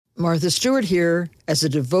Martha Stewart here. As a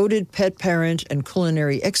devoted pet parent and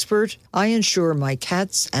culinary expert, I ensure my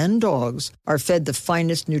cats and dogs are fed the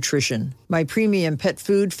finest nutrition. My premium pet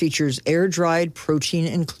food features air-dried protein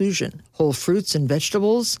inclusion, whole fruits and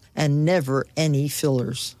vegetables, and never any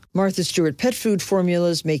fillers. Martha Stewart pet food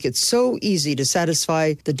formulas make it so easy to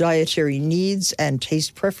satisfy the dietary needs and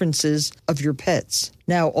taste preferences of your pets.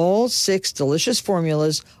 Now all 6 delicious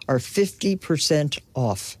formulas are 50%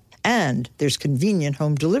 off. And there's convenient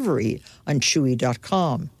home delivery on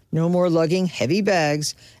Chewy.com. No more lugging heavy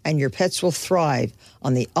bags, and your pets will thrive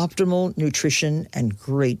on the optimal nutrition and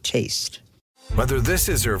great taste. Whether this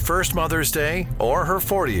is her first Mother's Day or her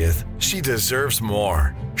 40th, she deserves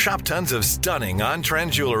more. Shop tons of stunning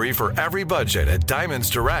on-trend jewelry for every budget at Diamonds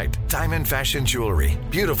Direct. Diamond fashion jewelry,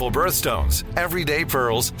 beautiful birthstones, everyday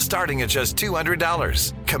pearls starting at just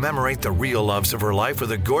 $200. Commemorate the real loves of her life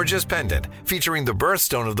with a gorgeous pendant featuring the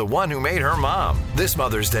birthstone of the one who made her mom. This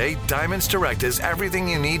Mother's Day, Diamonds Direct is everything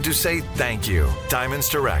you need to say thank you. Diamonds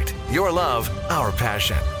Direct, your love, our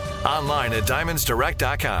passion. Online at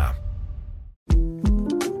diamondsdirect.com.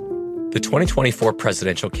 The 2024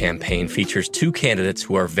 presidential campaign features 2 candidates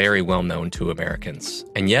who are very well known to Americans.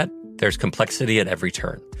 And yet, there's complexity at every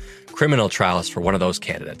turn. Criminal trials for one of those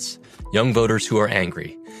candidates. Young voters who are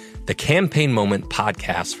angry. The Campaign Moment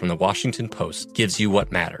podcast from the Washington Post gives you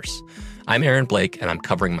what matters. I'm Aaron Blake, and I'm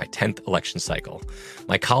covering my 10th election cycle.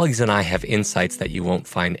 My colleagues and I have insights that you won't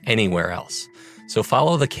find anywhere else. So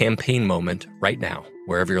follow the Campaign Moment right now,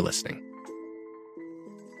 wherever you're listening.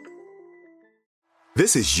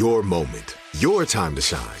 This is your moment, your time to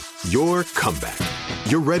shine, your comeback.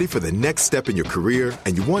 You're ready for the next step in your career,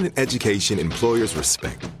 and you want an education employers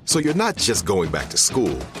respect. So you're not just going back to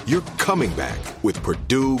school, you're coming back with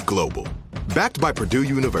Purdue Global. Backed by Purdue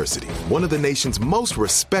University, one of the nation's most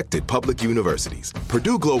respected public universities,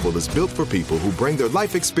 Purdue Global is built for people who bring their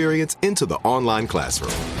life experience into the online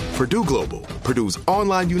classroom. Purdue Global, Purdue's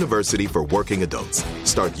online university for working adults.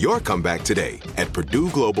 Start your comeback today at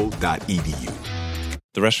purdueglobal.edu.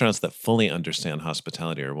 The restaurants that fully understand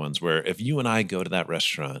hospitality are ones where if you and I go to that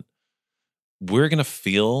restaurant, we're going to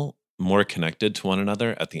feel more connected to one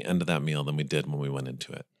another at the end of that meal than we did when we went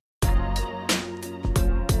into it.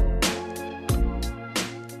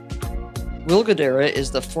 Will Guidara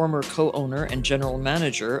is the former co-owner and general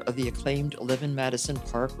manager of the acclaimed 11 Madison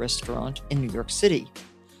Park restaurant in New York City.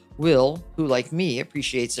 Will, who like me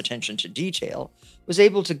appreciates attention to detail, was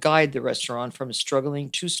able to guide the restaurant from a struggling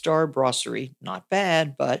 2-star brasserie, not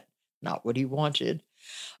bad, but not what he wanted,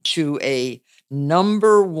 to a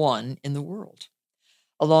number 1 in the world.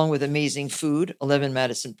 Along with amazing food, 11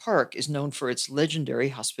 Madison Park is known for its legendary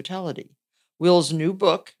hospitality. Will's new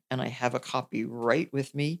book, and I have a copy right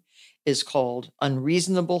with me, is called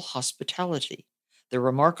Unreasonable Hospitality: The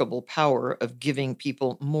Remarkable Power of Giving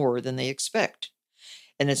People More Than They Expect.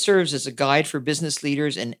 And it serves as a guide for business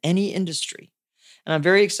leaders in any industry. And I'm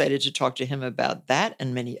very excited to talk to him about that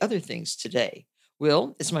and many other things today.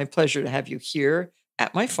 Will, it's my pleasure to have you here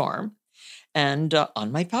at my farm and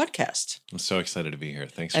on my podcast. I'm so excited to be here.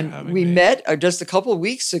 Thanks for having me. We met just a couple of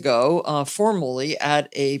weeks ago formally at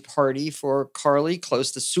a party for Carly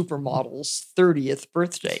Close, the supermodel's 30th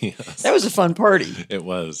birthday. Yes. That was a fun party. It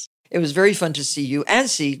was. It was very fun to see you and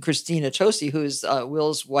see Christina Tosi, who is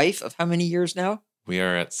Will's wife of how many years now? We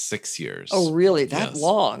are at 6 years. Oh, really? That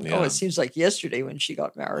long? Yeah. Oh, it seems like yesterday when she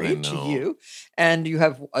got married to you. And you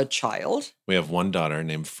have a child. We have one daughter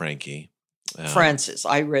named Frankie. Frances.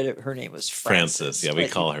 I read it. Her name was Frances. Yeah, we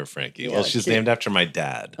call her Frankie. Yeah, well, she's named after my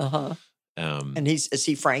dad. Uh-huh. And is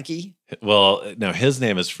he Frankie? Well, no, his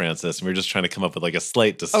name is Francis, and we're just trying to come up with like a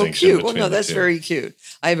slight distinction. Oh, cute. Well, no, that's very cute.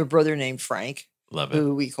 I have a brother named Frank. Love it.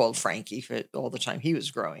 Who we called Frankie for all the time he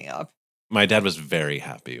was growing up. My dad was very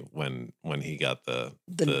happy when he got the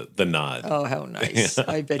nod. Oh, how nice. Yeah.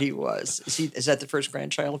 I bet he was. Is that the first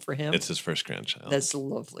grandchild for him? It's his first grandchild. That's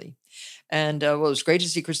lovely. And well, it was great to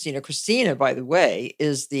see Christina. Christina, by the way,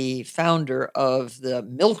 is the founder of the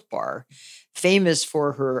Milk Bar, famous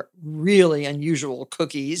for her really unusual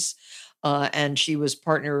cookies. And she was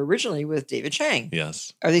partner originally with David Chang.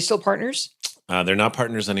 Yes. Are they still partners? They're not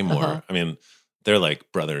partners anymore. Uh-huh. I mean, they're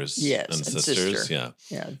like brothers and sisters. Sister.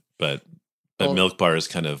 Yeah. But Milk Bar has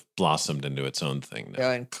kind of blossomed into its own thing now.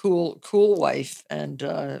 Yeah, and cool wife, and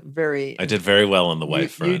very. I did very well on the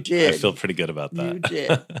wife front. You did. I feel pretty good about that. You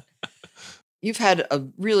did. You've had a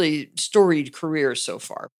really storied career so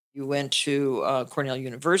far. You went to Cornell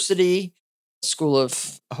University, School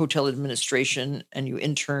of Hotel Administration, and you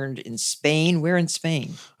interned in Spain. Where in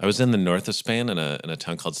Spain? I was in the north of Spain in a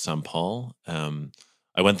town called San Paul.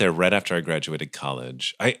 I went there right after I graduated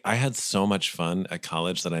college. I had so much fun at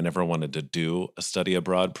college that I never wanted to do a study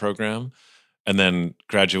abroad program. And then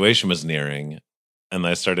graduation was nearing, and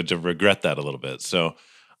I started to regret that a little bit. So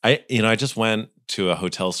I just went to a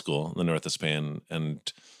hotel school in the north of Spain and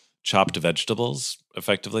chopped vegetables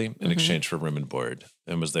effectively in exchange for room and board,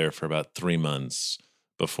 and was there for about 3 months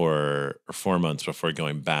or 4 months before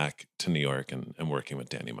going back to New York and working with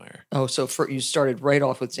Danny Meyer. Oh, so you started right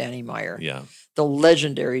off with Danny Meyer. Yeah. The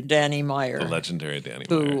legendary Danny Meyer. The legendary Danny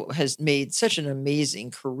Meyer. Who has made such an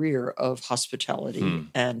amazing career of hospitality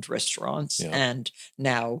and restaurants. Yeah. And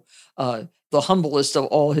now the humblest of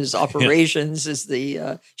all his operations is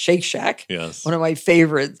the Shake Shack. Yes. One of my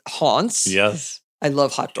favorite haunts. Yes. I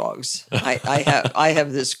love hot dogs. I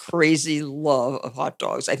have this crazy love of hot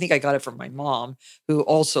dogs. I think I got it from my mom, who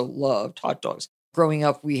also loved hot dogs. Growing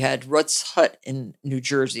up, we had Rutt's Hut in New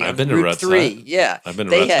Jersey. I've been to Rutt's Hut. Yeah, I've been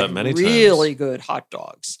to Rutt's Hut many times. They had really good hot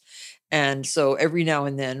dogs, and so every now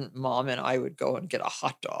and then, Mom and I would go and get a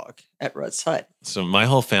hot dog at Rutt's Hut. So my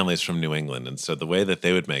whole family's from New England, and so the way that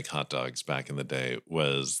they would make hot dogs back in the day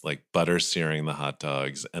was like butter searing the hot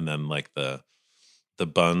dogs, and then like the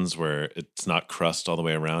buns where it's not crust all the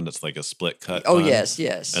way around. It's like a split cut. Oh, bun,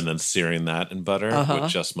 yes. And then searing that in butter with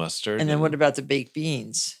just mustard. And then what about the baked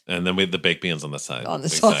beans? And then we had the baked beans on the side.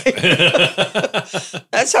 Side.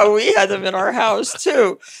 That's how we had them in our house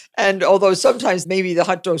too. And although sometimes maybe the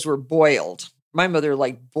hot dogs were boiled. My mother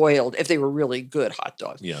liked boiled if they were really good hot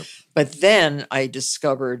dogs. Yeah. But then I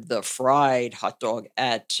discovered the fried hot dog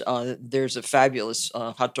at there's a fabulous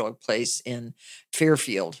hot dog place in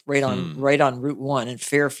Fairfield, right on Route 1 in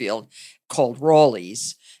Fairfield, called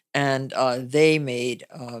Rawley's, and they made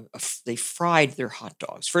they fried their hot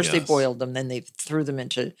dogs. First they boiled them, then they threw them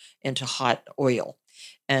into hot oil,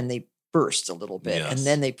 and they burst a little bit, and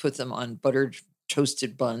then they put them on buttered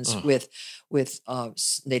toasted buns with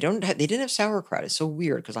they didn't have sauerkraut. It's so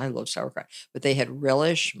weird because I love sauerkraut, but they had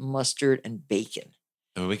relish, mustard, and bacon.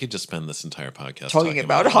 I mean, we could just spend this entire podcast talking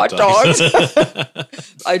about hot dogs.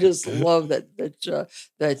 I just love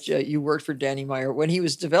that you worked for Danny Meyer when he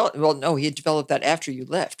was developed. Well, no, he had developed that after you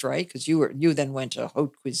left, right? Because you then went to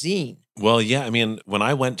Haute Cuisine. Well, yeah. I mean, when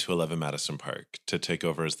I went to 11 Madison Park to take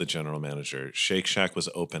over as the general manager, Shake Shack was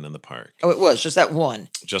open in the park. Oh, it was just that one.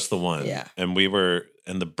 Just the one. Yeah.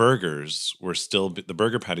 And the burgers were still, the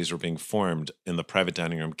burger patties were being formed in the private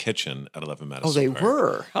dining room kitchen at 11 Madison Park. Oh, they Park.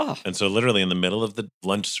 were. Huh. And so literally in the middle of the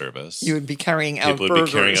lunch service, you would be carrying out people would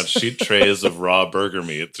be carrying out sheet trays of raw burger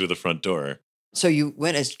meat through the front door. So you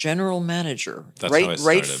went as general manager. That's how I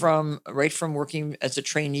started. right from working as a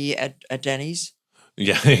trainee at Denny's?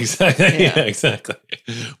 Yeah, exactly. Yeah, exactly.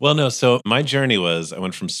 Well, no. So my journey was I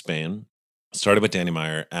went from Spain, started with Danny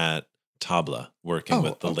Meyer at Tabla, working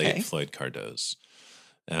with the late Floyd Cardoz,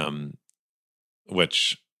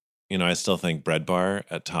 which, I still think Bread Bar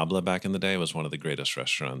at Tabla back in the day was one of the greatest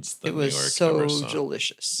restaurants that New York ever saw. It was so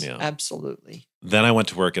delicious. Yeah. Absolutely. Then I went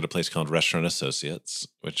to work at a place called Restaurant Associates,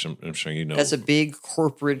 which I'm sure you know. That's a big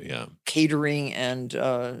corporate catering and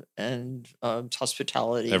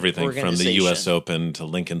hospitality everything from the U.S. Open to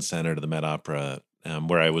Lincoln Center to the Met Opera,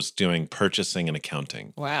 where I was doing purchasing and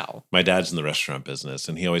accounting. Wow. My dad's in the restaurant business,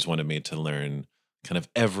 and he always wanted me to learn kind of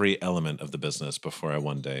every element of the business before I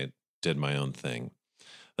one day did my own thing.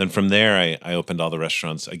 Then from there, I opened all the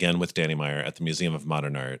restaurants, again with Danny Meyer, at the Museum of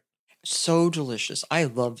Modern Art. So delicious. I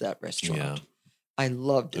love that restaurant. Yeah. I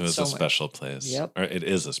loved it so much. It was a special place. Yep. Or it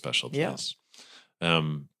is a special place. Yeah.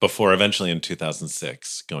 Before eventually in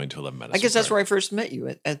 2006 going to 11 Madison I guess that's Park. where I first met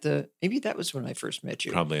you maybe that was when I first met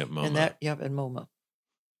you. Probably at MoMA. At MoMA.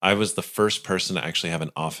 I was the first person to actually have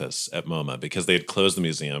an office at MoMA because they had closed the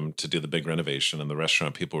museum to do the big renovation, and the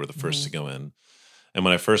restaurant people were the first to go in. And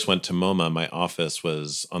when I first went to MoMA, my office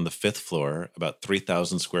was on the 5th floor, about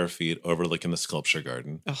 3,000 square feet, overlooking the sculpture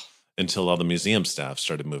garden, until all the museum staff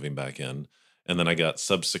started moving back in. And then I got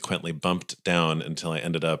subsequently bumped down until I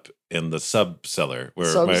ended up in the sub-cellar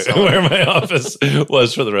where my office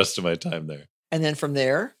was for the rest of my time there. And then from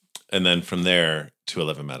there? And then from there to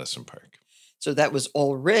 11 Madison Park. So that was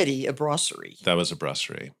already a brasserie. That was a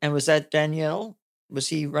brasserie. And was that Danielle? Was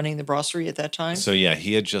he running the brasserie at that time? So yeah,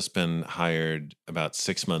 he had just been hired about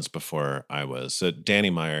 6 months before I was. So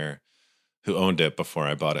Danny Meyer, who owned it before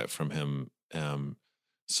I bought it from him,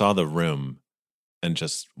 saw the room and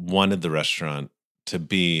just wanted the restaurant to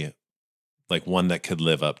be like one that could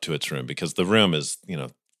live up to its room, because the room is,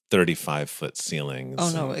 35-foot ceilings.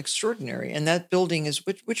 Oh no, extraordinary! And that building is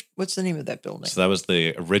what's the name of that building? So that was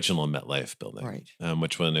the original MetLife building, right?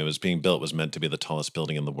 Which, when it was being built, was meant to be the tallest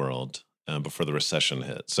building in the world before the recession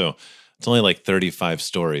hit. So It's only like 35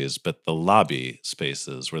 stories, but the lobby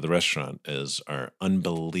spaces where the restaurant is are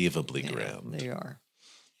unbelievably grand. They are.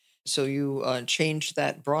 So you changed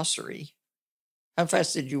that brasserie. How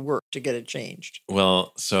fast did you work to get it changed?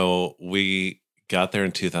 Well, so we got there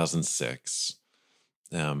in 2006.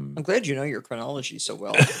 I'm glad you know your chronology so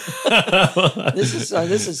well. This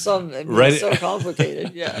is so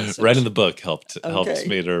complicated. Yeah, writing the book helped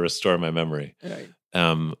me to restore my memory.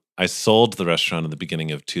 Right. I sold the restaurant in the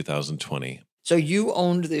beginning of 2020. So you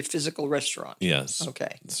owned the physical restaurant. Yes.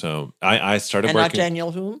 Okay. So I started and working. Not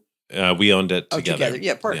Daniel whom? We owned it together. Together.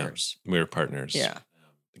 Yeah, partners. Yeah, we were partners. Yeah.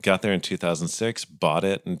 Got there in 2006, bought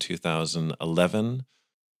it in 2011.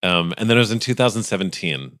 And then it was in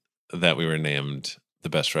 2017 that we were named the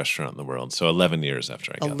best restaurant in the world. So 11 years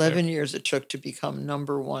after I got 11 there. years it took to become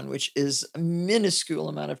number one, which is a minuscule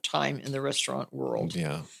amount of time in the restaurant world.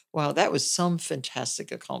 Yeah. Wow, that was some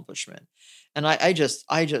fantastic accomplishment. And I just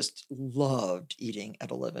loved eating at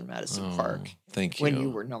 11 Madison Park. Thank you. When you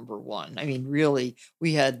were number one. I mean, really,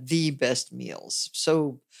 we had the best meals.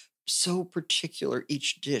 So particular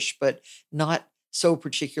each dish, but not so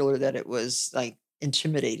particular that it was like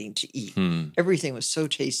intimidating to eat. Everything was so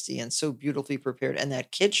tasty and so beautifully prepared. And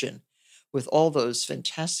that kitchen with all those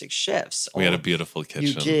fantastic chefs. We had a beautiful kitchen.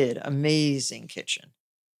 You did. Amazing kitchen.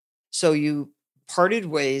 So you parted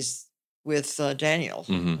ways with Daniel,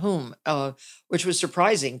 which was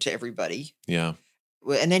surprising to everybody. Yeah.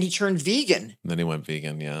 And then he turned vegan. Then he went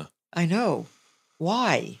vegan, yeah. I know.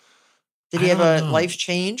 Why? Did he have a life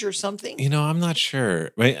change or something? You know, I'm not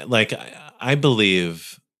sure. Right? Like, I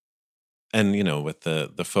believe, and, you know, with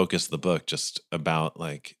the focus of the book, just about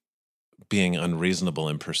like being unreasonable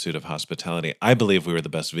in pursuit of hospitality, I believe we were the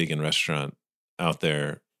best vegan restaurant out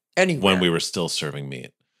there when we were still serving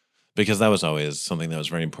meat. Because that was always something that was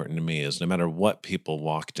very important to me, is no matter what people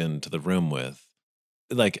walked into the room with,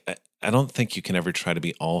 like, I don't think you can ever try to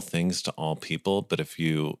be all things to all people, but if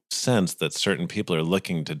you sense that certain people are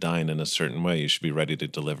looking to dine in a certain way, you should be ready to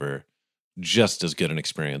deliver just as good an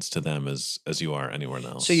experience to them as you are anywhere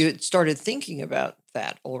else. So you started thinking about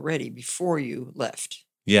that already before you left.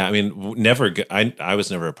 Yeah, I mean, I was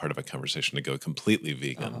never a part of a conversation to go completely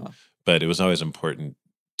vegan, but it was always important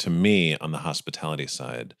to me on the hospitality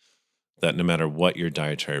side that no matter what your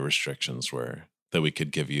dietary restrictions were, that we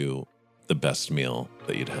could give you the best meal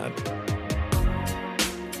that you'd had.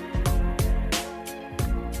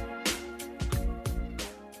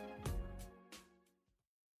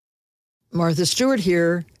 Martha Stewart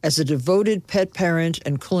here. As a devoted pet parent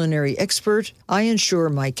and culinary expert, I ensure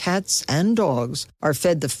my cats and dogs are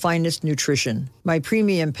fed the finest nutrition. My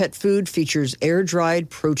premium pet food features air-dried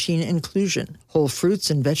protein inclusion, whole fruits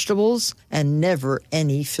and vegetables, and never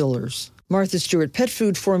any fillers. Martha Stewart pet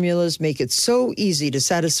food formulas make it so easy to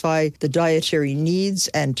satisfy the dietary needs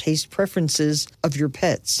and taste preferences of your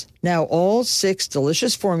pets. Now all 6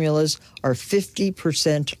 delicious formulas are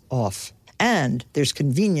 50% off. And there's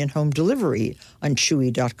convenient home delivery on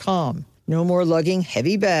Chewy.com. No more lugging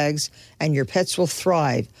heavy bags, and your pets will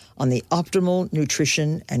thrive on the optimal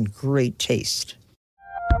nutrition and great taste.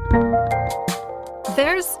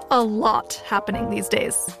 There's a lot happening these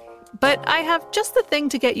days. But I have just the thing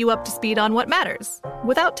to get you up to speed on what matters,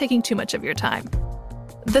 without taking too much of your time.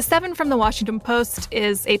 The 7 from the Washington Post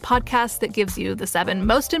is a podcast that gives you the 7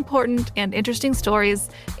 most important and interesting stories,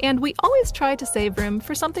 and we always try to save room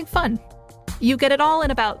for something fun. You get it all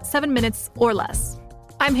in about 7 minutes or less.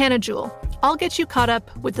 I'm Hannah Jewell. I'll get you caught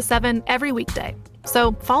up with the 7 every weekday.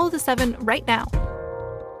 So follow the 7 right now.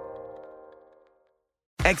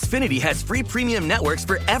 Xfinity has free premium networks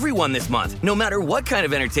for everyone this month, no matter what kind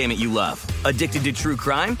of entertainment you love. Addicted to true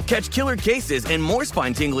crime? Catch killer cases and more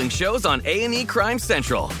spine-tingling shows on A&E Crime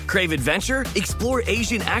Central. Crave adventure? Explore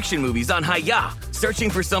Asian action movies on Hi-Ya.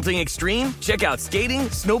 Searching for something extreme? Check out skating,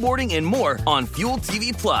 snowboarding, and more on Fuel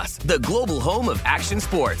TV Plus, the global home of action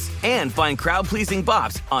sports. And find crowd-pleasing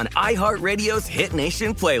bops on iHeartRadio's Hit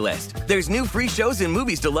Nation playlist. There's new free shows and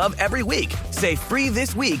movies to love every week. Say free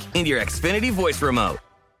this week in your Xfinity voice remote.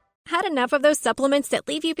 Had enough of those supplements that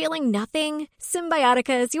leave you feeling nothing?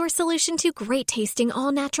 Symbiotica is your solution to great-tasting,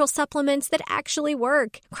 all-natural supplements that actually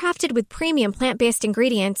work. Crafted with premium plant-based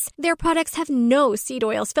ingredients, their products have no seed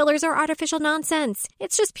oils, fillers, or artificial nonsense.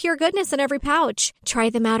 It's just pure goodness in every pouch. Try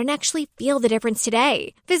them out and actually feel the difference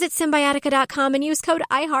today. Visit Symbiotica.com and use code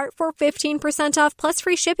IHEART for 15% off plus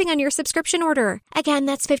free shipping on your subscription order. Again,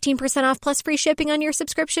 that's 15% off plus free shipping on your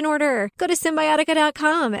subscription order. Go to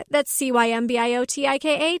Symbiotica.com. That's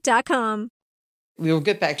CYMBIOTIKA.com. We'll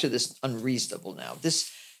get back to this Unreasonable now.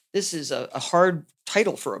 This is a hard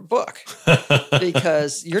title for a book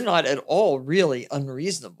because you're not at all really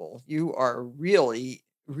unreasonable. You are really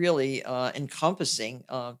really encompassing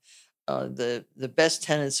the best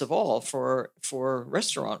tenets of all for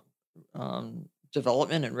restaurant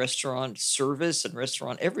development and restaurant service and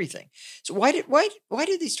restaurant everything. So why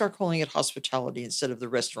did they start calling it hospitality instead of the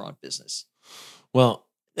restaurant business? Well,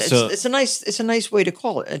 so It's a nice way to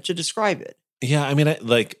call it, to describe it. yeah, I mean,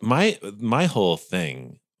 like my whole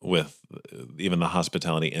thing with even the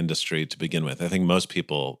hospitality industry to begin with, I think most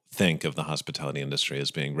people think of the hospitality industry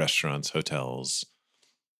as being restaurants, hotels,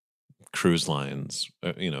 cruise lines,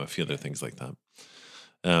 a few other things like that.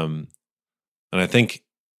 And I think,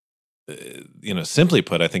 simply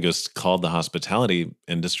put, I think it was called the hospitality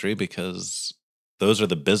industry because those are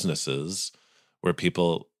the businesses where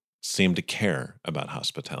people seem to care about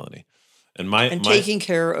hospitality. And Taking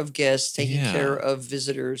care of guests, taking Yeah. care of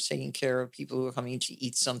visitors, taking care of people who are coming to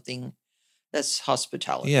eat something. That's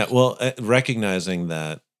hospitality. Yeah, well, recognizing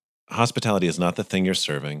that hospitality is not the thing you're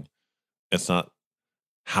serving. It's not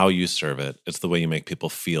how you serve it. It's the way you make people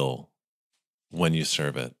feel when you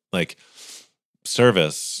serve it. Like,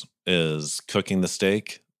 service is cooking the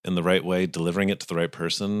steak in the right way, delivering it to the right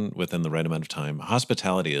person within the right amount of time.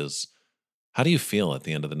 Hospitality is, how do you feel at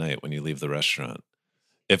the end of the night when you leave the restaurant?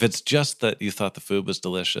 If it's just that you thought the food was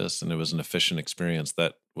delicious and it was an efficient experience,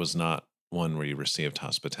 that was not one where you received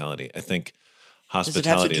hospitality. I think Does it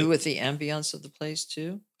have to do with the ambiance of the place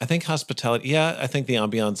too? I think hospitality, yeah, I think the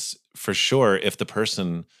ambiance for sure, if the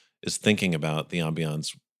person is thinking about the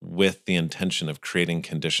ambiance with the intention of creating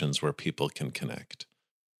conditions where people can connect.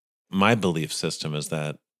 My belief system is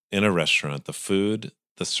that in a restaurant, the food,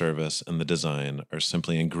 the service, and the design are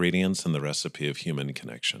simply ingredients in the recipe of human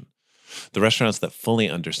connection. The restaurants that fully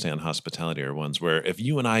understand hospitality are ones where if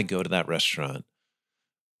you and I go to that restaurant,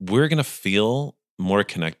 we're going to feel more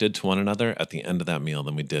connected to one another at the end of that meal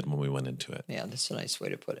than we did when we went into it. Yeah, that's a nice way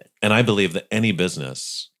to put it. And I believe that any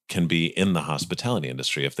business can be in the hospitality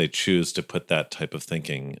industry if they choose to put that type of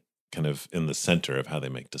thinking kind of in the center of how they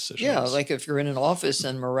make decisions. Yeah, like if you're in an office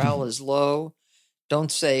and morale is low,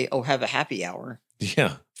 don't say, "Oh, have a happy hour."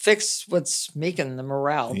 Yeah. Fix what's making the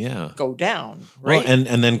morale go down, right? Well,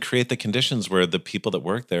 and then create the conditions where the people that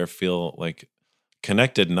work there feel like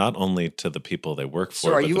connected not only to the people they work for.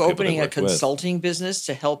 So are but you the people opening they a work with. consulting business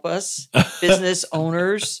to help us business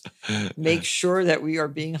owners make sure that we are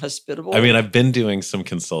being hospitable? I mean, I've been doing some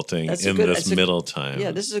consulting That's in this middle time.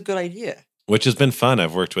 Yeah, this is a good idea. Which has been fun.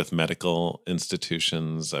 I've worked with medical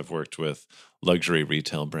institutions. I've worked with luxury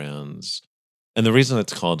retail brands. And the reason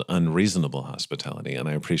it's called unreasonable hospitality, and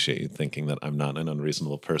I appreciate you thinking that I'm not an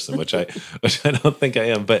unreasonable person, which I don't think I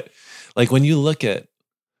am. But like when you look at,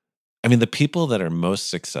 I mean, the people that are most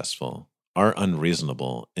successful are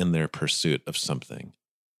unreasonable in their pursuit of something,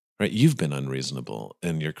 right? You've been unreasonable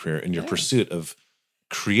in your career, in your pursuit of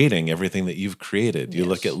creating everything that you've created. You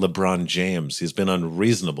look at LeBron James, he's been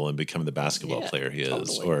unreasonable in becoming the basketball player he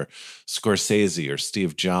is, or Scorsese or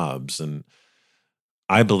Steve Jobs. And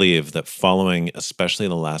I believe that following, especially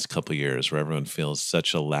the last couple of years where everyone feels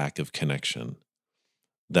such a lack of connection,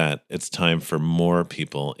 that it's time for more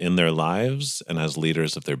people in their lives and as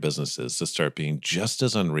leaders of their businesses to start being just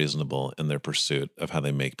as unreasonable in their pursuit of how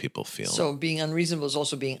they make people feel. So being unreasonable is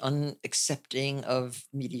also being unaccepting of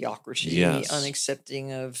mediocrity,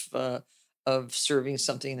 unaccepting of serving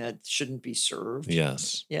something that shouldn't be served.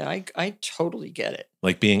 Yes. Yeah, I totally get it.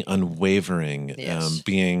 Like being unwavering,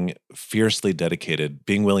 being fiercely dedicated,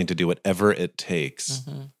 being willing to do whatever it takes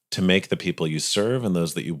to make the people you serve and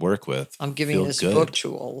those that you work with I'm giving feel this good. book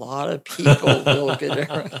to a lot of people, Will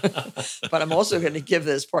Guidara. But I'm also going to give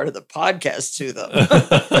this part of the podcast to them.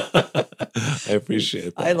 I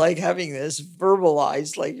appreciate that. I like having this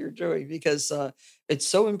verbalized like you're doing because it's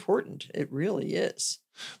so important. It really is.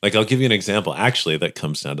 Like, I'll give you an example, actually, that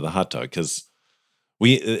comes down to the hot dog, because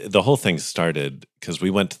the whole thing started because we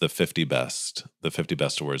went to the 50 Best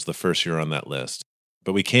Awards, the first year on that list.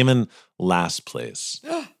 But we came in last place.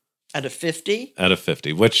 Out of 50? Out of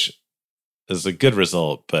 50, which is a good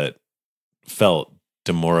result, but felt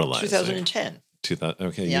demoralizing. 2010.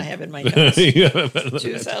 Okay. Yeah, I have it in my notes.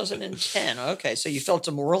 2010. Okay, so you felt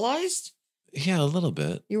demoralized? Yeah, a little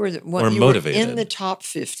bit. You were motivated. Were in the top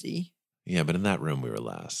 50. Yeah, but in that room we were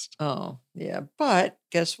last. Oh, yeah. But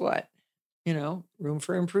guess what? Room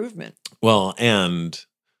for improvement. Well, and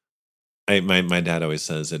my dad always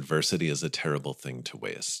says adversity is a terrible thing to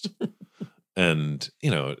waste. And,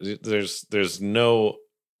 there's no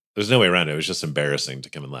way around it. It was just embarrassing to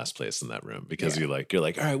come in last place in that room because you're like,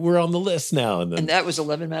 all right, we're on the list now. And that was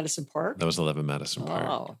 11 Madison Park? That was 11 Madison Park.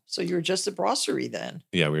 Oh, so you were just a brasserie then?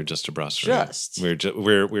 Yeah, we were just a brasserie.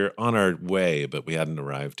 We're on our way, but we hadn't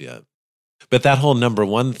arrived yet. But that whole number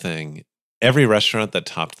one thing, every restaurant that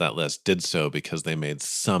topped that list did so because they made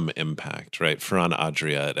some impact, right? Ferran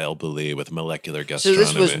Adria at El Bulli with molecular So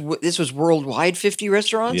gastronomy. this was worldwide 50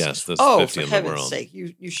 restaurants? Yes, this Oh, 50 for in the heaven's world. sake.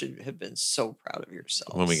 You should have been so proud of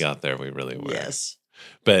yourselves. When we got there, we really were. Yes.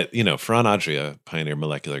 But, Ferran Adria pioneered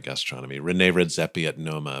molecular gastronomy. René Redzepi at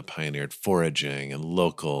Noma pioneered foraging and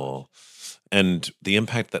local. And the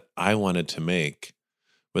impact that I wanted to make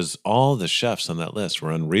was all the chefs on that list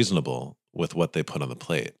were unreasonable with what they put on the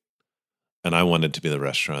plate. And I wanted to be the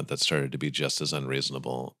restaurant that started to be just as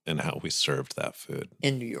unreasonable in how we served that food.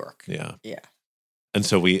 In New York. Yeah. Yeah. And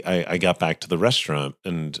so I got back to the restaurant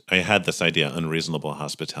and I had this idea, unreasonable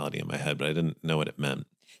hospitality, in my head, but I didn't know what it meant.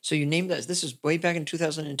 So you named that. This is way back in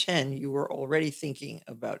 2010. You were already thinking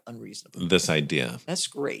about unreasonable. This idea. That's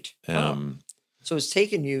great. Wow. So it's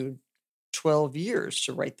taken you 12 years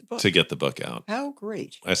to write the book. To get the book out. How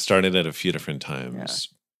great. I started it a few different times,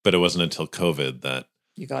 but it wasn't until COVID that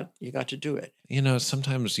you got to do it.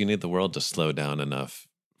 Sometimes you need the world to slow down enough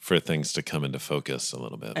for things to come into focus a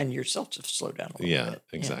little bit. And yourself to slow down a little bit. Yeah,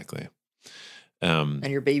 exactly. And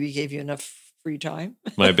your baby gave you enough free time?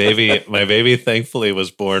 My baby thankfully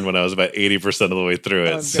was born when I was about 80% of the way through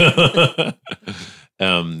it. So.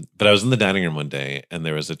 But I was in the dining room one day and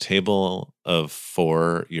there was a table of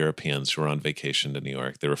 4 Europeans who were on vacation to New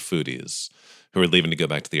York. They were foodies who were leaving to go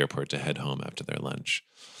back to the airport to head home after their lunch.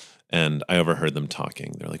 And I overheard them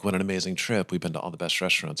talking. They're like, what an amazing trip. We've been to all the best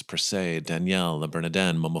restaurants, Per Se, Danielle, La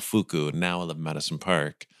Bernardin, Momofuku. Now I live in Madison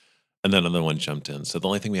Park. And then another one jumped in. So the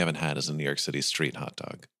only thing we haven't had is a New York City street hot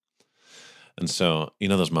dog. And so,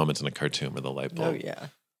 those moments in a cartoon where the light bulb. Oh, yeah.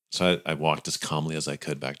 So I walked as calmly as I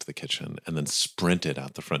could back to the kitchen and then sprinted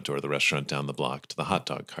out the front door of the restaurant down the block to the hot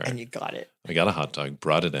dog cart. And you got it. I got a hot dog,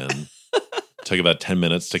 brought it in. Took about 10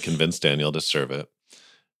 minutes to convince Daniel to serve it.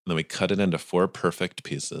 And then we cut it into 4 perfect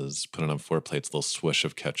pieces, put it on 4 plates, a little swish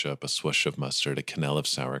of ketchup, a swish of mustard, a cannelle of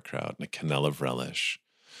sauerkraut, and a cannelle of relish.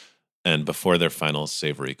 And before their final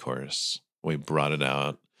savory course, we brought it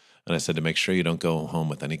out. And I said, to make sure you don't go home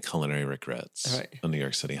with any culinary regrets, a New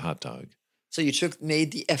York City hot dog. So you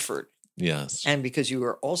made the effort. Yes. And because you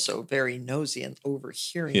were also very nosy and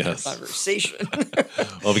overhearing their conversation.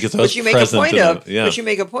 Well, because I was present. Which you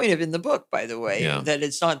make a point of in the book, by the way, that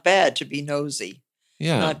it's not bad to be nosy.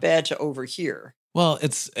 Yeah. Not bad to overhear. Well,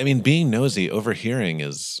 being nosy, overhearing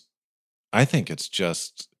I think it's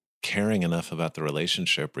just caring enough about the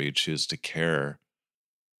relationship where you choose to care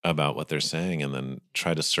about what they're saying and then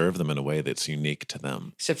try to serve them in a way that's unique to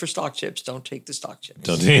them. Except for stock chips. Don't take the stock chips.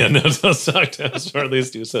 Don't stock chips, or at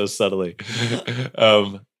least do so subtly.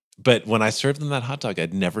 But when I served them that hot dog,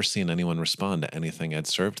 I'd never seen anyone respond to anything I'd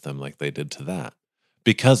served them like they did to that,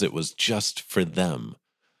 because it was just for them.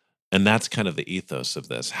 And that's kind of the ethos of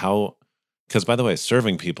this. Because by the way,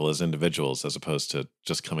 serving people as individuals as opposed to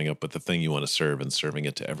just coming up with the thing you want to serve and serving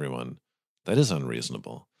it to everyone, that is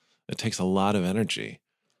unreasonable. It takes a lot of energy.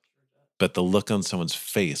 But the look on someone's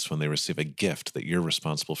face when they receive a gift that you're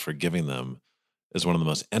responsible for giving them is one of the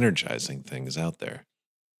most energizing things out there.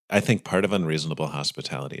 I think part of unreasonable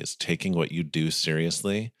hospitality is taking what you do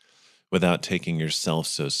seriously without taking yourself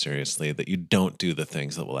so seriously that you don't do the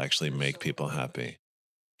things that will actually make people happy.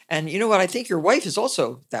 And you know what? I think your wife is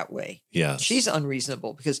also that way. Yes. She's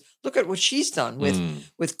unreasonable because look at what she's done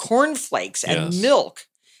with cornflakes and milk.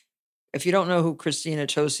 If you don't know who Christina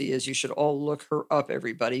Tosi is, you should all look her up,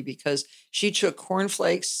 everybody, because she took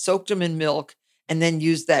cornflakes, soaked them in milk, and then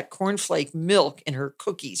used that cornflake milk in her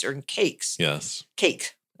cookies or in cakes. Yes.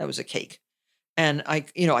 Cake. That was a cake. And I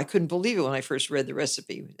couldn't believe it when I first read the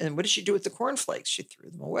recipe. And what did she do with the cornflakes? She threw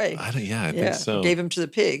them away. I think so. Gave them to the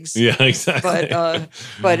pigs. Yeah, exactly.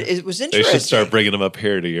 But it was interesting. They should start bringing them up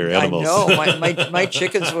here to your animals. I know. My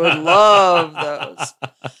chickens would love those.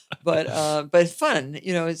 But fun.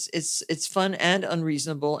 It's fun and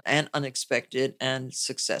unreasonable and unexpected and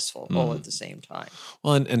successful all at the same time.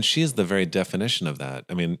 Well, and she's the very definition of that.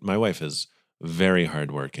 I mean, my wife is very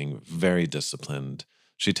hardworking, very disciplined.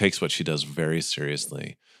 She takes what she does very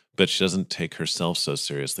seriously, but she doesn't take herself so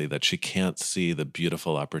seriously that she can't see the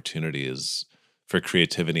beautiful opportunities for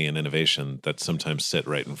creativity and innovation that sometimes sit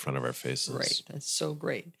right in front of our faces. Right. That's so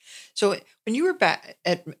great. So when you were back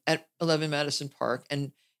at 11 Madison Park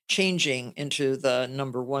and changing into the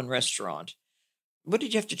 #1 restaurant, what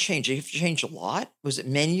did you have to change? Did you have to change a lot? Was it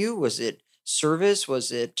menu? Was it service?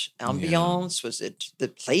 Was it ambiance? Was it the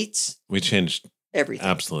plates? We changed everything.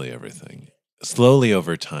 Absolutely everything. Slowly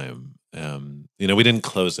over time, we didn't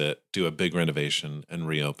close it, do a big renovation, and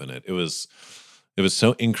reopen it. It was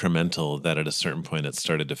so incremental that at a certain point it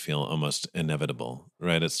started to feel almost inevitable,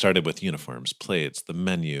 right? It started with uniforms, plates, the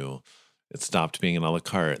menu, It stopped being an a la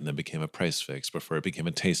carte and then became a price fix before it became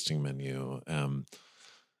a tasting menu.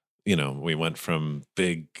 We went from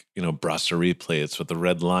big, brasserie plates with the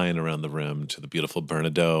red line around the rim to the beautiful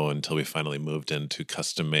Bernardaud until we finally moved into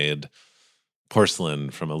custom-made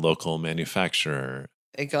porcelain from a local manufacturer.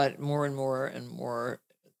 It got more and more and more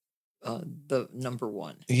the number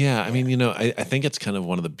one. Yeah, I mean, I think it's kind of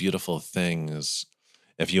one of the beautiful things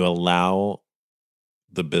if you allow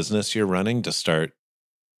the business you're running to start.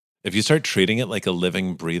 If you start treating it like a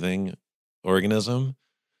living, breathing organism,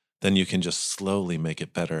 then you can just slowly make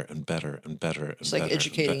it better and better and better. It's like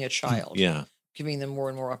educating a child. Yeah. Giving them more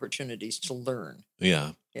and more opportunities to learn.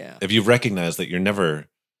 Yeah. Yeah. If you recognize that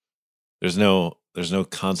there's no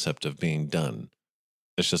concept of being done.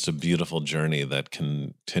 It's just a beautiful journey that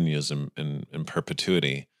continues in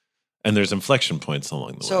perpetuity. And there's inflection points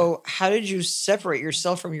along the way. So how did you separate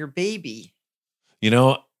yourself from your baby?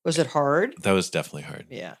 Was it hard? That was definitely hard.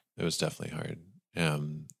 Yeah. It was definitely hard.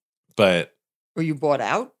 But were you bought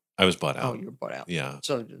out? I was bought out. Oh, you were bought out. Yeah.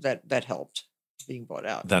 So that helped, being bought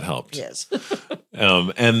out. That helped. Yes.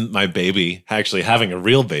 And my baby, actually having a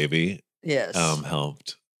real baby, yes,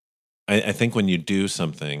 helped. I think when you do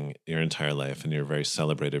something your entire life and you're very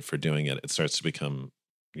celebrated for doing it, it starts to become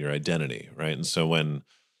your identity, right? And so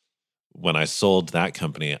when I sold that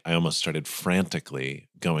company, I almost started frantically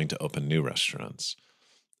going to open new restaurants.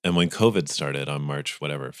 And when COVID started on March,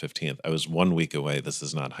 15th, I was 1 week away, this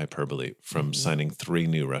is not hyperbole, from signing 3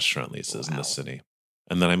 new restaurant leases in the city.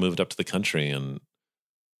 And then I moved up to the country and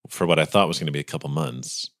for what I thought was going to be a couple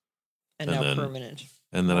months. And now permanent.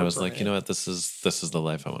 And then I was like, you know what, this is the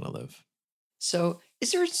life I want to live. So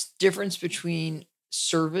is there a difference between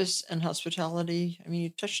service and hospitality? I mean, you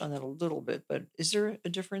touched on that a little bit, but is there a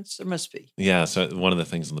difference? There must be. Yeah. So one of the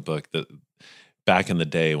things in the book that back in the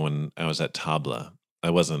day when I was at Tabla, I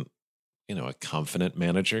wasn't, a confident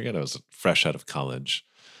manager yet. I was fresh out of college.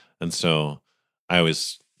 And so I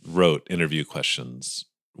always wrote interview questions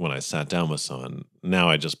when I sat down with someone. Now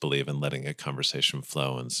I just believe in letting a conversation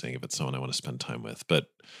flow and seeing if it's someone I want to spend time with. But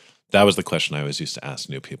that was the question I always used to ask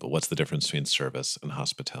new people. What's the difference between service and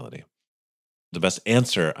hospitality? The best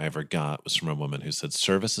answer I ever got was from a woman who said,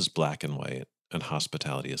 service is black and white and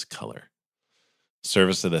hospitality is color.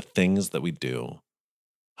 Service are the things that we do.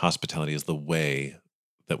 Hospitality is the way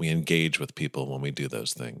that we engage with people when we do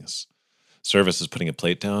those things. Service is putting a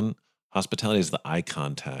plate down. Hospitality is the eye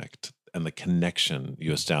contact and the connection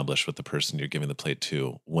you establish with the person you're giving the plate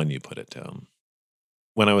to when you put it down.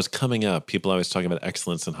 When I was coming up, people always talking about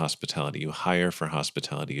excellence in hospitality. You hire for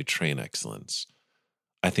hospitality, you train excellence.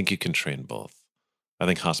 I think you can train both. I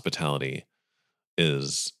think hospitality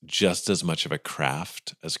is just as much of a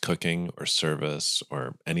craft as cooking or service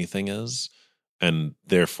or anything is. And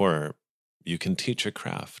therefore, you can teach a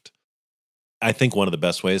craft. I think one of the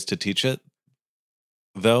best ways to teach it,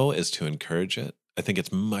 though, is to encourage it. I think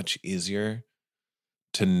it's much easier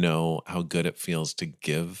to know how good it feels to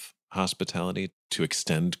give hospitality, to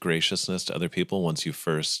extend graciousness to other people once you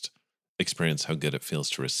first experience how good it feels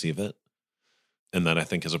to receive it. And that I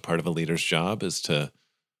think is a part of a leader's job is to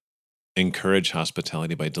encourage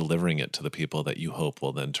hospitality by delivering it to the people that you hope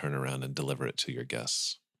will then turn around and deliver it to your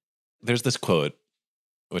guests. There's this quote,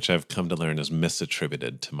 which I've come to learn is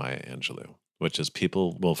misattributed to Maya Angelou, which is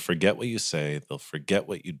people will forget what you say, they'll forget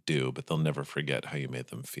what you do, but they'll never forget how you made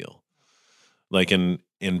them feel. Like in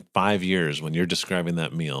 5 years, when you're describing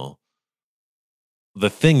that meal, the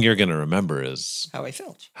thing you're going to remember is how I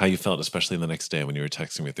felt. How you felt, especially the next day when you were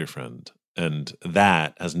texting with your friend. And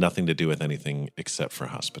that has nothing to do with anything except for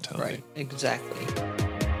hospitality. Right, exactly.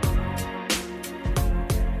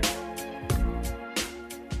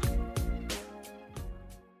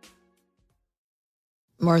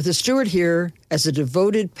 Martha Stewart here. As a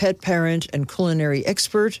devoted pet parent and culinary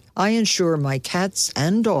expert, I ensure my cats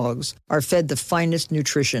and dogs are fed the finest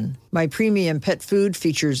nutrition. My premium pet food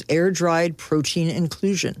features air-dried protein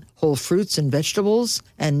inclusion, whole fruits and vegetables,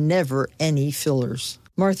 and never any fillers.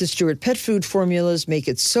 Martha Stewart pet food formulas make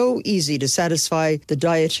it so easy to satisfy the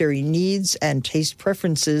dietary needs and taste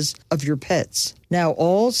preferences of your pets. Now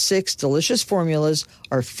all 6 delicious formulas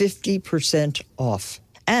are 50% off.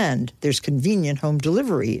 And there's convenient home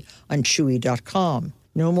delivery on Chewy.com.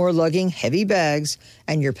 No more lugging heavy bags,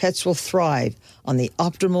 and your pets will thrive on the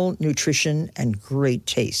optimal nutrition and great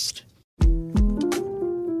taste.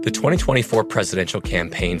 The 2024 presidential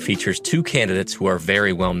campaign features 2 candidates who are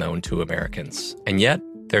very well known to Americans. And yet,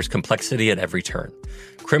 there's complexity at every turn.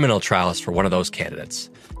 Criminal trials for one of those candidates.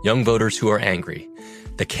 Young voters who are angry.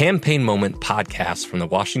 The Campaign Moment podcast from the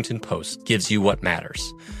Washington Post gives you what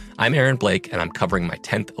matters. I'm Aaron Blake, and I'm covering my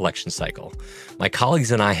 10th election cycle. My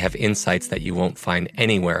colleagues and I have insights that you won't find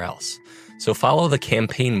anywhere else. So follow the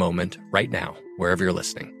campaign moment right now, wherever you're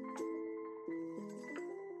listening.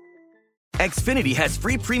 Xfinity has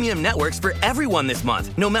free premium networks for everyone this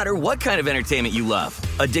month, no matter what kind of entertainment you love.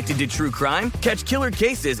 Addicted to true crime? Catch killer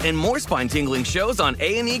cases and more spine-tingling shows on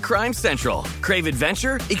A&E Crime Central. Crave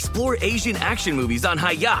adventure? Explore Asian action movies on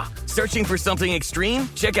Hi-Ya. Searching for something extreme?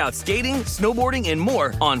 Check out skating, snowboarding, and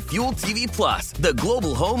more on Fuel TV Plus, the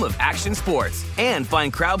global home of action sports. And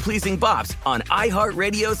find crowd-pleasing bops on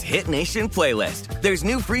iHeartRadio's Hit Nation playlist. There's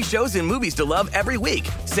new free shows and movies to love every week.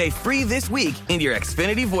 Say free this week in your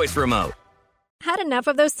Xfinity voice remote. Had enough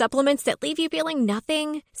of those supplements that leave you feeling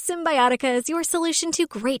nothing? Symbiotica is your solution to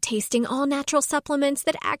great-tasting, all-natural supplements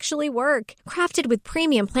that actually work. Crafted with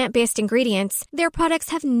premium plant-based ingredients, their products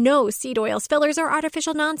have no seed oils, fillers, or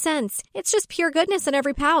artificial nonsense. It's just pure goodness in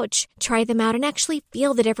every pouch. Try them out and actually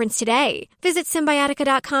feel the difference today. Visit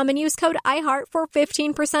Symbiotica.com and use code IHEART for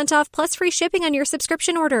 15% off plus free shipping on your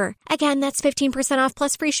subscription order. Again, that's 15% off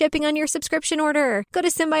plus free shipping on your subscription order. Go to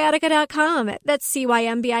Symbiotica.com. That's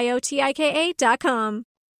Symbiotika.com.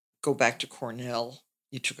 Go back to Cornell.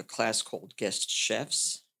 You took a class called Guest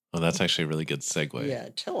Chefs. Oh, that's actually a really good segue. Yeah,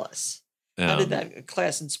 tell us. How did that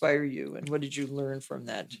class inspire you, and what did you learn from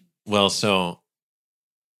that? Well, so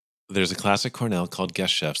there's a class at Cornell called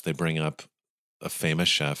Guest Chefs. They bring up a famous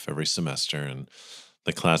chef every semester, and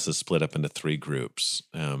the class is split up into 3 groups.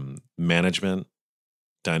 Management,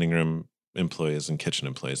 dining room employees, and kitchen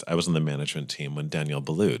employees. I was on the management team when Danielle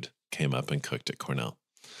Boulud came up and cooked at Cornell.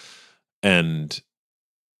 And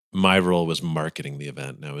my role was marketing the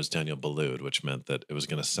event. Now it was Danielle Boulud, which meant that it was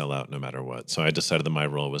going to sell out no matter what. So I decided that my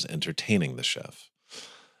role was entertaining the chef.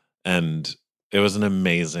 And it was an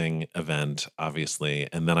amazing event, obviously.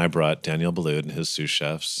 And then I brought Danielle Boulud and his sous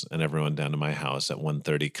chefs and everyone down to my house at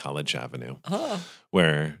 130 College Avenue,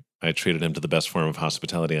 where I treated him to the best form of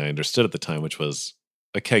hospitality I understood at the time, which was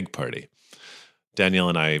a keg party. Danielle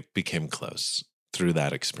and I became close through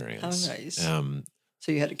that experience. How nice.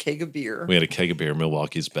 So you had a keg of beer. We had a keg of beer,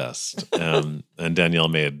 Milwaukee's best. And Danielle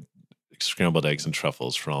made scrambled eggs and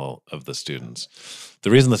truffles for all of the students. The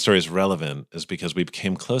reason the story is relevant is because we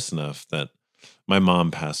became close enough that my mom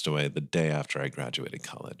passed away the day after I graduated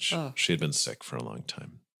college. Oh. She had been sick for a long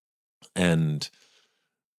time. And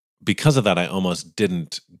because of that, I almost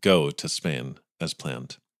didn't go to Spain as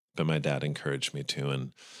planned. But my dad encouraged me to.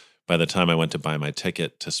 And by the time I went to buy my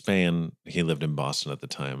ticket to Spain, he lived in Boston at the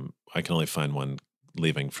time. I could only find one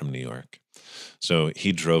leaving from New York. So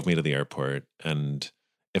he drove me to the airport, and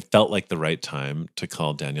it felt like the right time to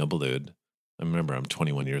call Danielle Boulud. I remember I'm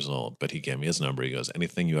 21 years old, but he gave me his number. He goes,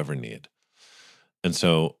 anything you ever need. And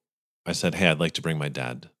so I said, hey, I'd like to bring my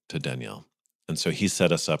dad to Danielle. And so he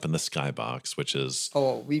set us up in the Skybox, which is...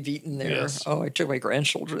 Oh, we've eaten there. Yes. Oh, I took my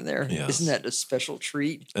grandchildren there. Yes. Isn't that a special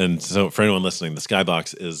treat? And so for anyone listening, the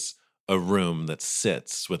Skybox is a room that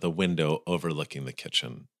sits with a window overlooking the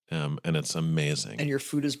kitchen. And it's amazing. And your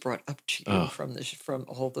food is brought up to you from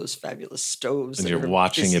all those fabulous stoves. And that you're are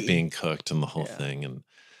watching busy. it being cooked and the whole thing. And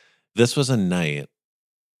this was a night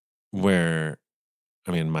where,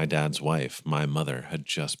 I mean, my dad's wife, my mother, had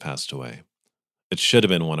just passed away. It should have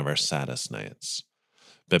been one of our saddest nights.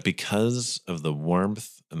 But because of the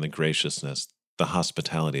warmth and the graciousness, the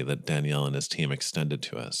hospitality that Danielle and his team extended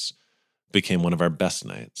to us, became one of our best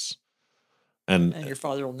nights. And your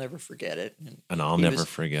father will never forget it. And I'll never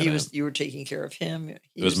forget it. You were taking care of him.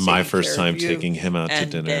 It was my first time taking him out to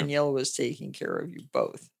dinner. And Danielle was taking care of you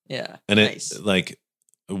both. Yeah. And nice.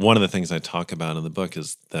 One of the things I talk about in the book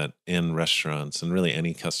is that in restaurants and really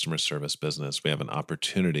any customer service business, we have an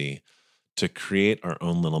opportunity to create our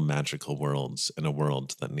own little magical worlds in a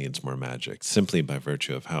world that needs more magic, simply by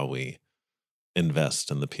virtue of how we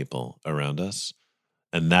invest in the people around us.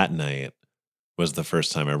 And that night was the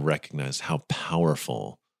first time I recognized how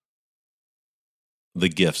powerful the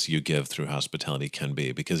gifts you give through hospitality can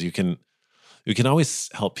be, because you can always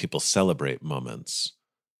help people celebrate moments,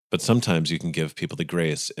 but sometimes you can give people the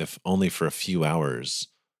grace, if only for a few hours,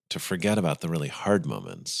 to forget about the really hard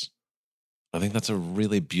moments. I think that's a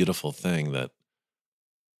really beautiful thing that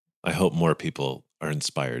I hope more people are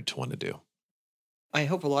inspired to want to do. I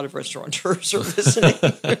hope a lot of restaurateurs are listening.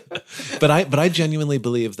 But I genuinely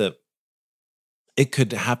believe that it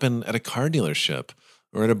could happen at a car dealership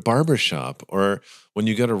or at a barber shop or when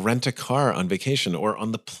you go to rent a car on vacation or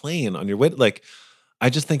on the plane on your way. Like, I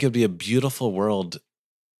just think it would be a beautiful world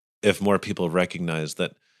if more people recognize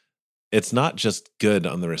that it's not just good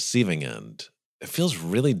on the receiving end. It feels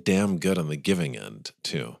really damn good on the giving end,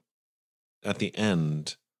 too. At the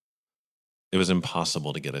end, it was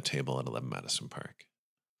impossible to get a table at 11 Madison Park.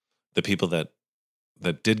 The people that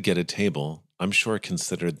did get a table I'm sure,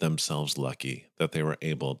 considered themselves lucky that they were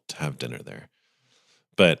able to have dinner there.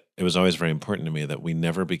 But it was always very important to me that we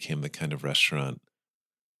never became the kind of restaurant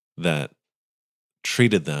that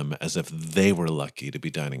treated them as if they were lucky to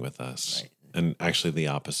be dining with us. Right. And actually the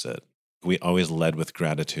opposite. We always led with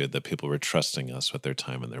gratitude that people were trusting us with their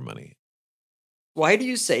time and their money. Why do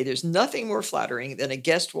you say there's nothing more flattering than a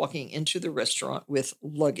guest walking into the restaurant with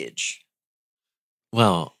luggage?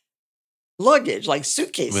 Well, luggage, like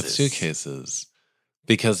suitcases. With suitcases.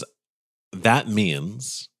 Because that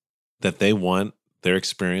means that they want their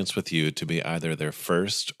experience with you to be either their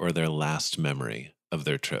first or their last memory of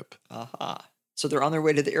their trip. Aha. So they're on their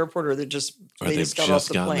way to the airport, or they've just got off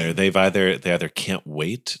the plane. There. They either can't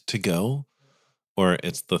wait to go, or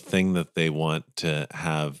it's the thing that they want to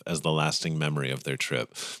have as the lasting memory of their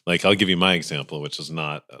trip. Like, I'll give you my example, which is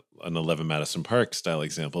not an 11 Madison Park style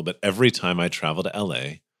example, but every time I travel to LA,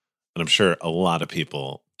 and I'm sure a lot of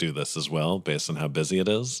people do this as well, based on how busy it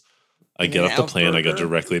is, I get off the plane, I go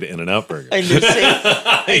directly to In-N-Out Burger. I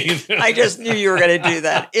just knew you were going to do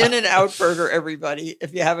that. In-N-Out Burger, everybody.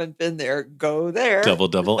 If you haven't been there, go there.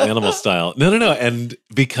 Double animal style. No. And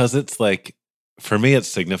because it's like, for me, it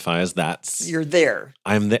signifies you're there.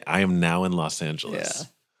 I am now in Los Angeles. Yeah.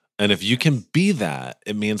 And if you can be that,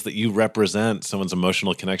 it means that you represent someone's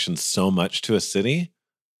emotional connection so much to a city.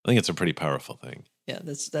 I think it's a pretty powerful thing. Yeah,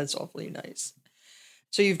 that's awfully nice.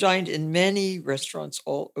 So you've dined in many restaurants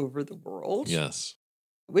all over the world. Yes.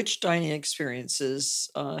 Which dining experiences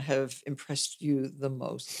have impressed you the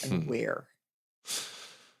most, and where?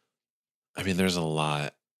 I mean, there's a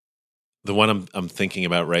lot. The one I'm thinking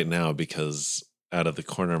about right now, because out of the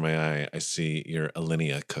corner of my eye, I see your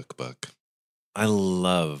Alinea cookbook. I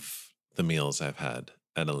love the meals I've had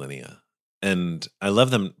at Alinea. And I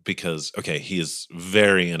love them because, okay, he is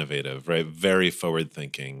very innovative, right? Very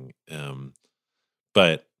forward-thinking.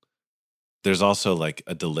 But there's also like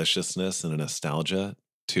a deliciousness and a nostalgia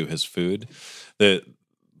to his food. The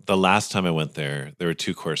last time I went there were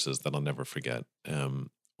 2 courses that I'll never forget.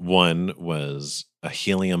 One was a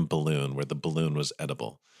helium balloon where the balloon was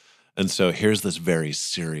edible. And so here's this very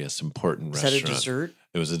serious, important restaurant. Is that a dessert?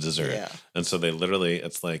 It was a dessert. Yeah. And so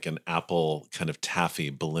it's like an apple kind of taffy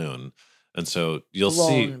balloon. And so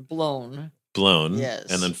blown, yes,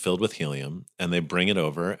 and then filled with helium, and they bring it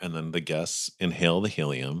over, and then the guests inhale the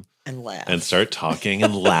helium and laugh and start talking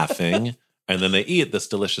and laughing, and then they eat this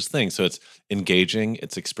delicious thing. So it's engaging,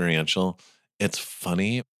 it's experiential, it's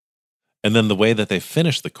funny. And then the way that they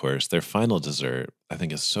finish the course, their final dessert, I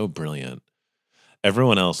think is so brilliant.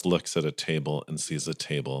 Everyone else looks at a table and sees a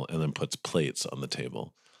table and then puts plates on the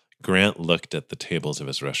table. Grant looked at the tables of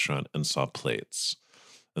his restaurant and saw plates.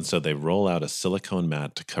 And so they roll out a silicone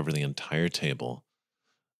mat to cover the entire table,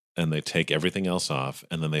 and they take everything else off,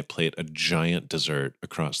 and then they plate a giant dessert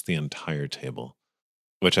across the entire table,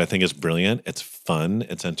 which I think is brilliant. It's fun.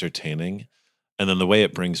 It's entertaining. And then the way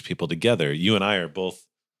it brings people together, you and I are both,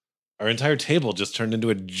 our entire table just turned into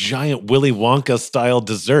a giant Willy Wonka style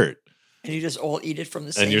dessert. And you just all eat it from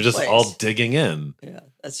the same place. And you're just all digging in. Yeah,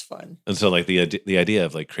 that's fun. And so like the idea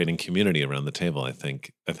of like creating community around the table, I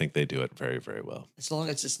think they do it very, very well. As long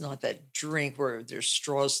as it's not that drink where there's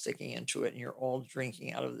straws sticking into it and you're all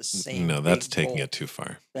drinking out of the same No, that's taking bowl. It too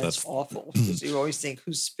far. That's awful. Because you always think,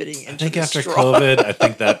 who's spitting into the I think after straw? COVID, I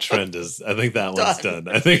think that trend is, I think that one's done.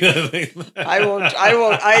 I think I won't.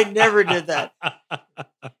 I never did that.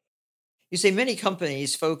 You say many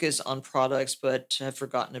companies focus on products but have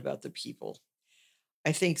forgotten about the people.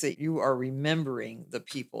 I think that you are remembering the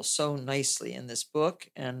people so nicely in this book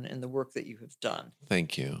and in the work that you have done.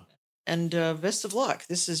 Thank you. And best of luck.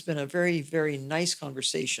 This has been a very, very nice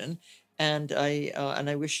conversation. And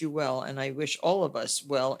I wish you well. And I wish all of us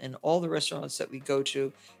well in all the restaurants that we go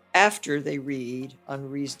to after they read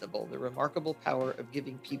Unreasonable, the remarkable power of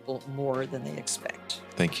giving people more than they expect.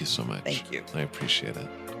 Thank you so much. Thank you. I appreciate it.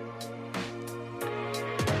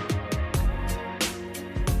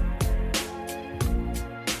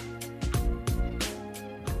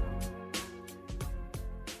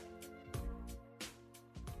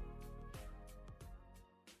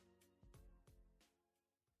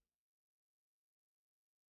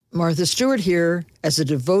 Martha Stewart here. As a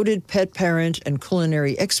devoted pet parent and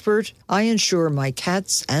culinary expert, I ensure my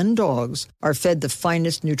cats and dogs are fed the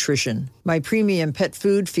finest nutrition. My premium pet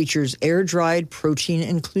food features air-dried protein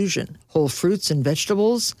inclusion, whole fruits and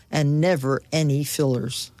vegetables, and never any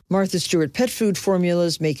fillers. Martha Stewart pet food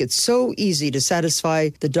formulas make it so easy to satisfy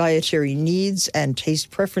the dietary needs and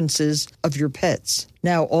taste preferences of your pets.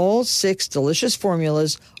 Now all 6 delicious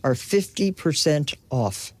formulas are 50%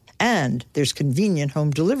 off. And there's convenient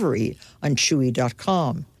home delivery on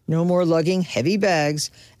Chewy.com. No more lugging heavy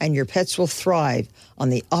bags, and your pets will thrive on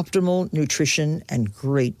the optimal nutrition and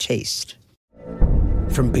great taste.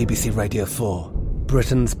 From BBC Radio 4,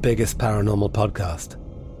 Britain's biggest paranormal podcast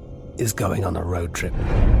is going on a road trip.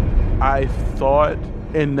 I thought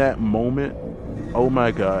in that moment, oh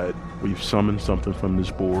my God, we've summoned something from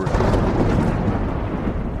this board.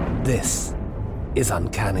 This is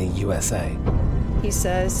Uncanny USA. He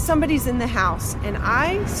says, somebody's in the house, and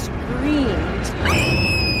I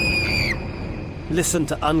screamed. Listen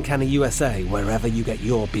to Uncanny USA wherever you get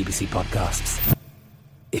your BBC podcasts,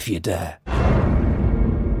 if you dare.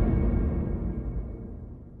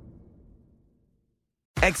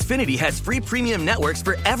 Xfinity has free premium networks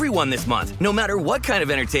for everyone this month, no matter what kind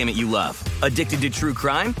of entertainment you love. Addicted to true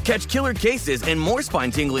crime? Catch killer cases and more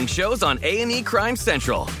spine-tingling shows on A&E Crime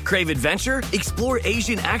Central. Crave adventure? Explore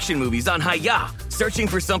Asian action movies on Hi-YAH. Searching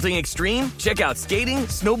for something extreme? Check out skating,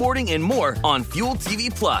 snowboarding, and more on Fuel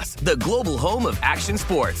TV Plus, the global home of action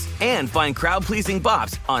sports. And find crowd-pleasing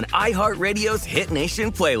bops on iHeartRadio's Hit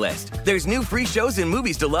Nation playlist. There's new free shows and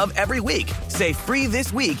movies to love every week. Say free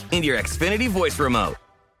this week in your Xfinity voice remote.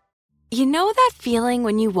 You know that feeling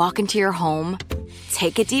when you walk into your home,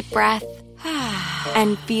 take a deep breath,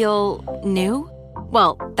 and feel new?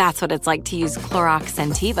 Well, that's what it's like to use Clorox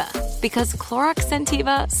Scentiva. Because Clorox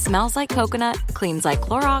Scentiva smells like coconut, cleans like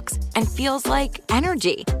Clorox, and feels like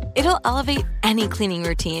energy. It'll elevate any cleaning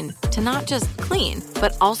routine to not just clean,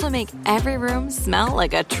 but also make every room smell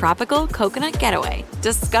like a tropical coconut getaway.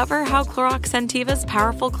 Discover how Clorox Scentiva's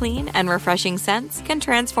powerful clean and refreshing scents can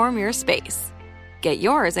transform your space. Get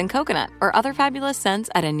yours in coconut or other fabulous scents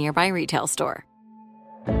at a nearby retail store.